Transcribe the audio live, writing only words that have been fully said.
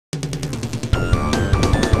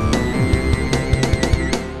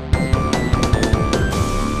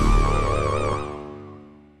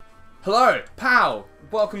Hello, pal!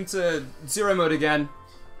 Welcome to Zero Mode again.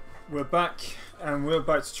 We're back, and we're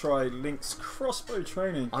about to try Link's Crossbow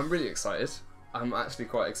training. I'm really excited. I'm actually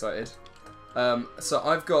quite excited. So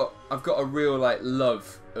I've got a real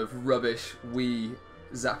love of rubbish Wii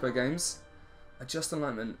Zapper games. Adjust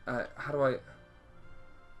alignment. How do I?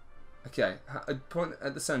 Okay, a point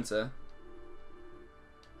at the center.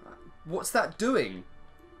 What's that doing?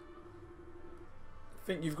 I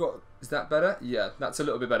think you've got. Is that better? Yeah, that's a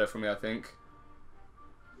little bit better for me, I think.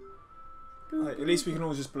 At least we can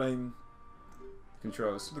all just blame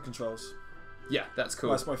Controls. the controls. Yeah, that's cool.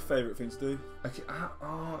 That's my favourite thing to do. Okay. I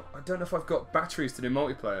don't know if I've got batteries to do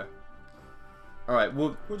multiplayer. All right,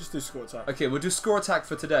 we'll just do score attack. Okay, we'll do score attack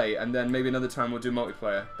for today, and then maybe another time we'll do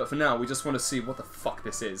multiplayer. But for now, we just want to see what the fuck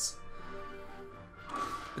this is.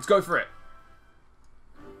 Let's go for it.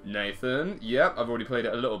 Nathan. Yep, I've already played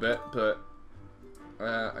it a little bit, but...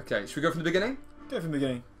 okay, should we go from the beginning? Go from the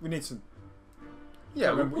beginning. We need some...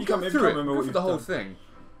 Yeah, we'll go through it. Go through the whole thing.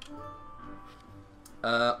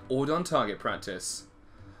 Order on target practice.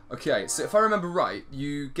 Okay, so if I remember right,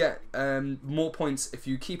 you get more points if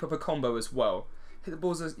you keep up a combo as well. Hit the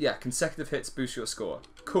balls as... Yeah, consecutive hits boost your score.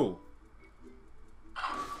 Cool.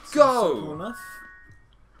 Go! Simple enough.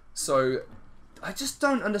 So, I just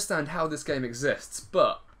don't understand how this game exists,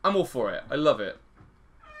 but I'm all for it. I love it.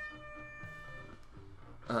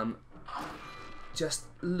 Just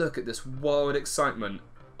look at this wild excitement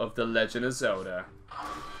of The Legend of Zelda.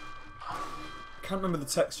 I can't remember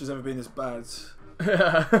the textures ever being this bad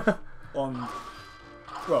on,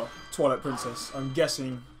 well, Twilight Princess. I'm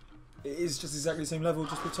guessing it is just exactly the same level,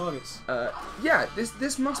 just with targets. Yeah,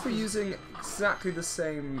 this must be using exactly the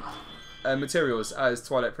same materials as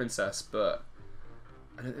Twilight Princess, but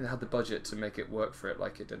I don't think they had the budget to make it work for it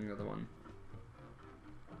like it did in the other one.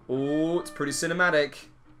 Oh, it's pretty cinematic.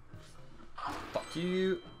 Fuck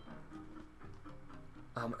you.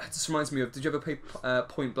 It just reminds me of, did you ever play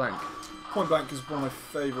Point Blank? Point Blank is one of my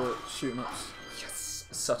favourite shoot-em-ups. Yes,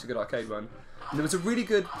 such a good arcade one. And there was a really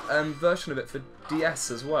good version of it for DS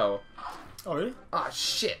as well. Oh really? Ah,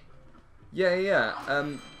 shit. Yeah. I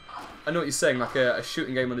know what you're saying, like a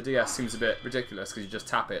shooting game on the DS seems a bit ridiculous because you just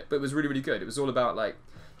tap it, but it was really, really good. It was all about like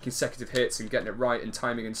consecutive hits and getting it right and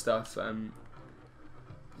timing and stuff.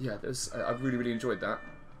 Yeah, I really, really enjoyed that.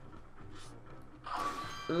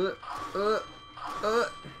 The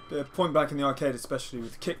Point Blank in the arcade, especially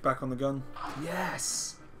with the kickback on the gun.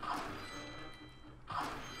 Yes.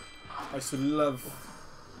 I used to love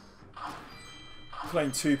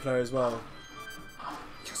playing two-player as well.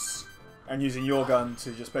 Yes. And using your gun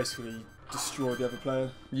to just basically destroy the other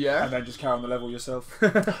player. Yeah. And then just carry on the level yourself.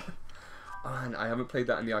 Man, I haven't played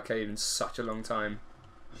that in the arcade in such a long time.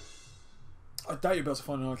 I doubt you'll be able to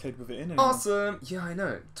find an arcade with it in it. Awesome. Yeah, I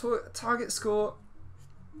know. Target score.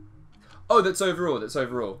 Oh, that's overall. That's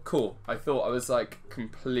overall. Cool. I thought I was like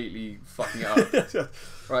completely fucking it up.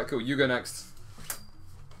 Right, cool. You go next.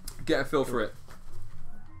 Get a feel for it.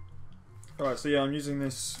 Alright, so yeah, I'm using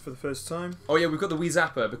this for the first time. Oh yeah, we've got the Wii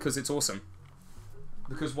Zapper because it's awesome.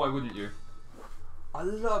 Because why wouldn't you? I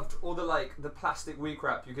loved all the plastic Wii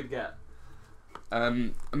crap you could get. I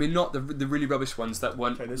mean, not the really rubbish ones that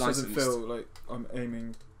weren't this licensed. doesn't feel like I'm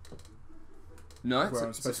aiming. No,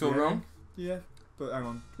 does it feel wrong? Yeah, but hang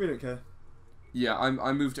on, we don't care. Yeah,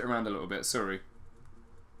 I moved it around a little bit. Sorry.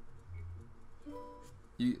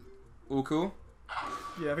 You all cool?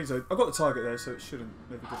 Yeah, I think so. I've got the target there, so it shouldn't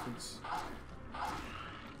make a difference.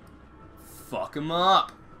 Fuck 'em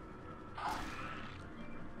up.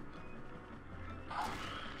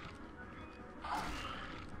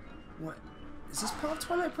 What? Is this part of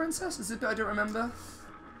Twilight Princess? Is it that I don't remember?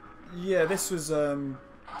 Yeah, this was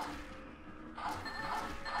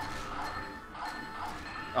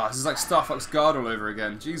Oh, this is like Star Fox Guard all over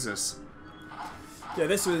again. Jesus. yeah,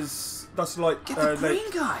 that's like Get the green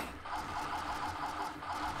guy.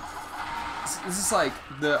 This is like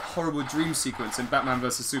the horrible dream sequence in Batman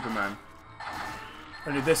vs Superman.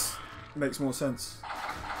 only this makes more sense.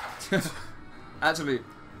 Actually,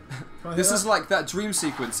 this is like that dream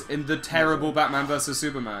sequence in the terrible Batman vs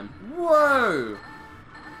Superman. Whoa!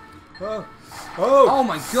 Oh Oh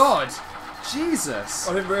my god! Jesus!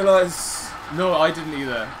 I didn't realise. No, I didn't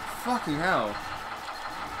either. Fucking hell.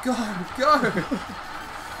 Go, go!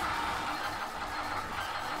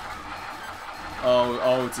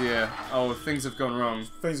 Oh dear. Oh, things have gone wrong.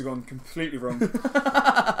 Things have gone completely wrong.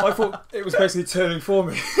 I thought it was basically turning for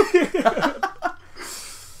me.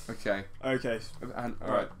 Okay. Okay.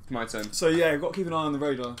 Alright, my turn. So yeah, I've got to keep an eye on the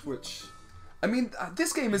radar, which... I mean,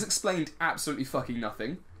 this game has explained absolutely fucking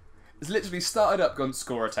nothing. It's literally started up, gone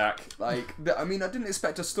score attack. Like, I mean, I didn't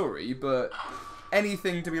expect a story, but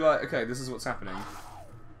anything to be like, okay, this is what's happening.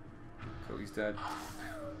 Cool, he's dead.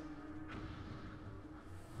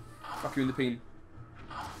 Fuck you in the peen.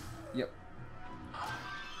 Yep.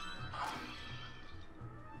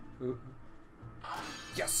 Ooh.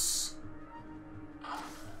 Yes!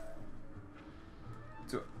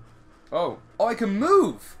 Do it. Oh, I can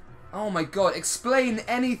move! Oh my god, explain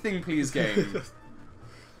anything please, game.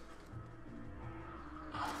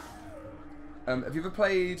 Have you ever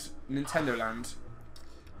played Nintendo Land?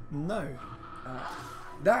 No.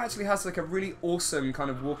 That actually has like a really awesome kind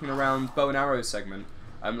of walking around bow and arrow segment.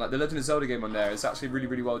 Like the Legend of Zelda game on there is actually really,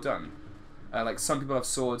 really well done. Like some people have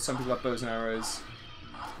swords, some people have bows and arrows.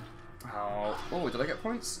 Oh, did I get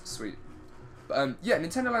points? Sweet. But, yeah,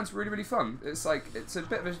 Nintendo Land's really, really fun. It's like, it's a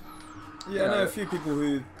bit of a... Yeah, I know a few people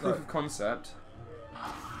who... Proof of concept.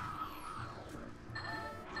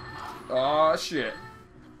 Oh, shit.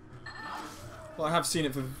 Well, I have seen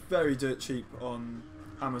it for very dirt cheap on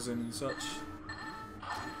Amazon and such.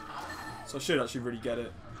 So I should actually really get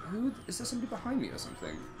it. Is there somebody behind me or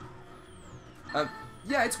something?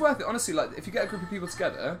 Yeah, it's worth it. Honestly, like if you get a group of people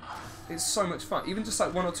together, it's so much fun. Even just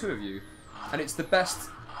like 1 or 2 of you, and it's the best.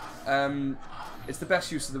 It's the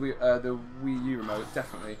best use of the Wii U remote,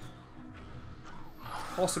 definitely.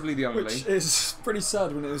 Possibly the only. Which is pretty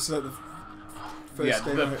sad when it was like the first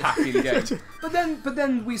game. Yeah, the packing game. But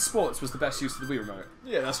then Wii Sports was the best use of the Wii remote.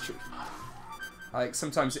 Yeah, that's true. Like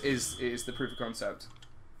sometimes it is the proof of concept.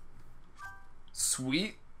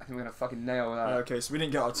 Sweet. I think we're gonna fucking nail that. Okay, so we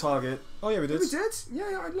didn't get our target. Oh yeah, we did. We did?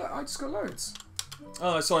 Yeah, I just got loads.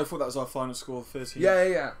 Oh, sorry, I thought that was our final score, 13.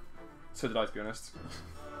 Yeah. So did I, to be honest.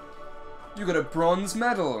 You got a bronze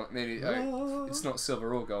medal. Maybe it's not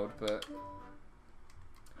silver or gold, but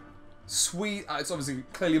sweet. It's obviously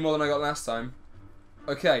clearly more than I got last time.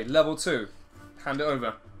 Okay, level 2. Hand it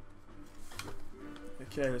over.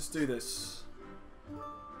 Okay, let's do this.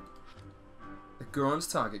 The Goron's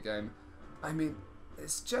target game. I mean,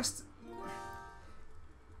 it's just.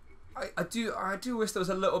 I do wish there was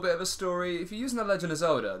a little bit of a story. If you're using The Legend of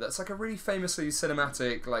Zelda, that's like a really famously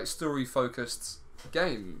cinematic, like story-focused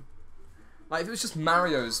game. Like if it was just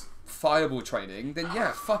Mario's fireball training, then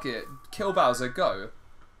yeah, fuck it, kill Bowser, go.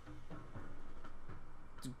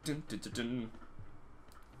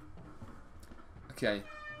 Okay.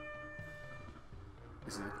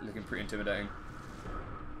 This is looking pretty intimidating.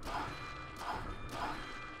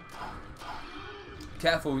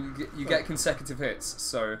 Careful, you get consecutive hits,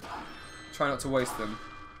 so try not to waste them.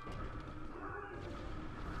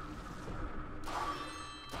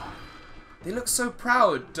 They look so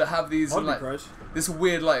proud to have these like this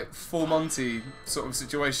weird like full Monty sort of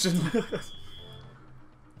situation.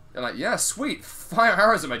 They're like, yeah, sweet, fire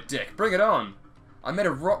arrows at my dick, bring it on. I made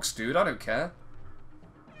of rocks, dude, I don't care.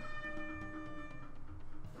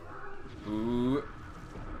 Ooh.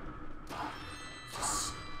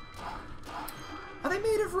 Are they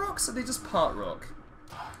made of rocks or are they just part rock?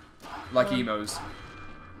 Like emos.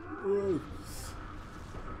 Ooh.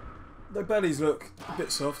 Their bellies look a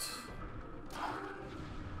bit soft.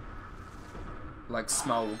 Like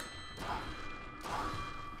Smaug.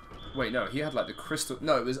 Wait, no, he had like the crystal...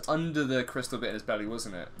 No, it was under the crystal bit in his belly,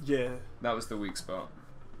 wasn't it? Yeah. That was the weak spot.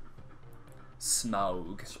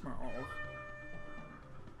 Smaug. Smaug.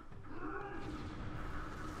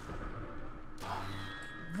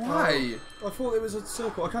 Why? Oh, I thought it was a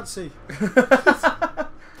circle. I can't see.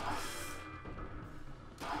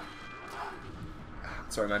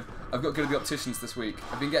 Sorry, man. I've got to go to the opticians this week.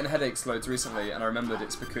 I've been getting headaches loads recently, and I remembered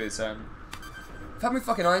it's because I've had my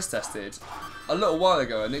fucking eyes tested a little while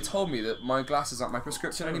ago, and they told me that my glasses aren't my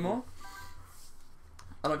prescription anymore.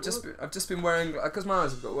 And I've just been wearing, because my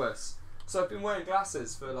eyes have got worse. So I've been wearing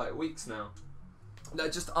glasses for like weeks now.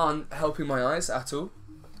 That just aren't helping my eyes at all.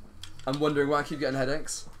 I'm wondering why I keep getting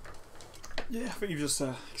headaches. Yeah, I think you've just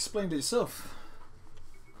explained it yourself.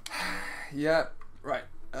 Yeah, right.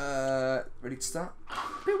 Ready to start?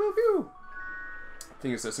 Pew, pew, pew. The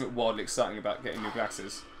thing is, there's something wildly exciting about getting new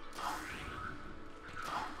glasses.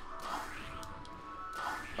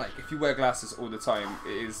 Like, if you wear glasses all the time,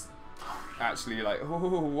 it is actually like, oh,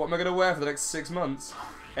 what am I going to wear for the next 6 months?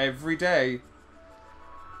 Every day.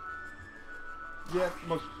 Yeah,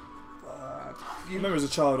 you remember as a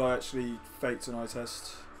child I actually faked an eye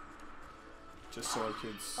test. Just so I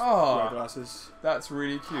could wear glasses. That's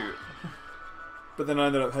really cute. But then I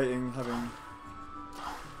ended up hating having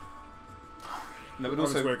that would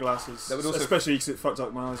also wear glasses. That would also, especially because it fucked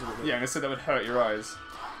up my eyes a little bit. Yeah, and I said that would hurt your eyes.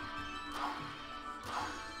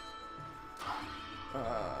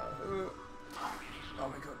 Oh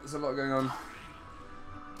my god, there's a lot going on.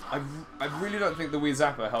 I really don't think the Wii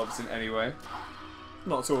Zapper helps in any way.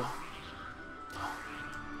 Not at all.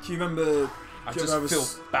 Do you remember? I do you just ever have feel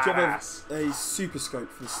do you ever have badass. a Super Scope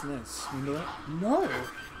for the SNES? Remember that? No.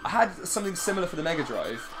 I had something similar for the Mega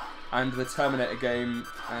Drive and the Terminator game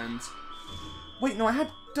and... Wait, no, I had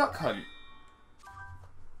Duck Hunt.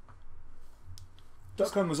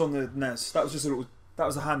 Duck Hunt was on the NES. That was just a little. That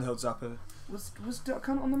was a handheld zapper. Was Duck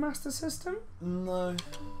Hunt on the Master System? No.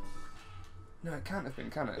 No, it can't have been,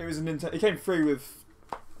 can it? It was a Nintendo. It came free with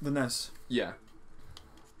the NES. Yeah.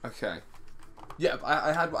 Okay. Yeah,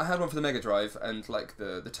 I had one for the Mega Drive and like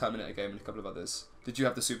the Terminator game and a couple of others. Did you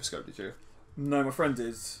have the Super Scope? Did you? No, my friend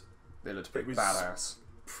did. They looked pretty was- badass.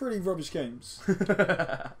 Pretty rubbish games.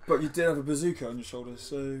 But you did have a bazooka on your shoulder,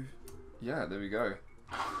 so. Yeah, there we go.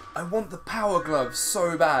 I want the Power Glove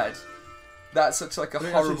so bad. That's such like a I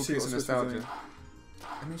didn't horrible actually see piece of what it's supposed to be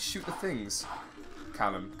nostalgia. I mean, shoot the things.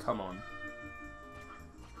 Callum, come on.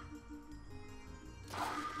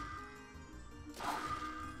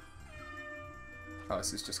 Oh,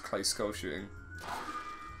 this is just clay skull shooting.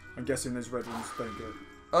 I'm guessing those red ones don't get.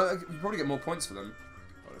 Oh, you probably get more points for them.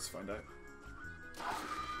 Oh, let's find out.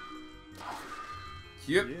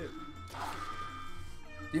 Yep. Yeah.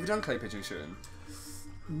 You ever done clay pigeon shooting?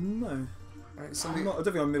 No. Right, something. I don't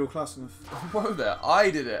think I'm middle class enough. Whoa there! I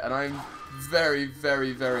did it, and I'm very,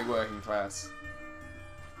 very, very working class.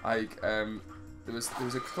 There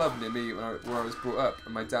was a club near me where I was brought up,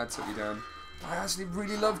 and my dad took me down. I actually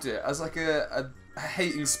really loved it as like a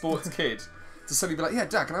hating sports kid to suddenly be like, yeah,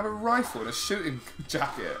 Dad, can I have a rifle and a shooting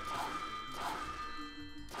jacket?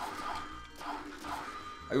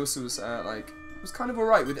 I also was was kind of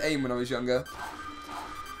alright with aim when I was younger.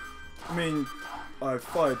 I mean, I've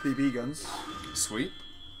fired BB guns. Sweet.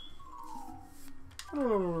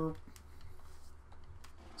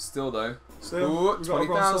 Still though. Still, Ooh, we've got a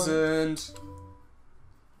bronze 20,000.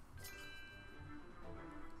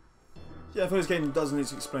 Yeah, I suppose this game doesn't need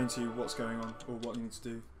to explain to you what's going on or what you need to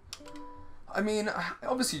do. I mean,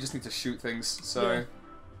 obviously you just need to shoot things, so... Yeah.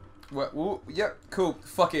 Well, yeah, cool.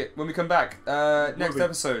 Fuck it. When we come back, next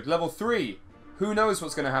episode, level 3. Who knows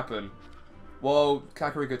what's going to happen? Well,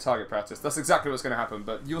 Kakariko target practice. That's exactly what's going to happen,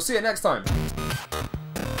 but you'll see it next time.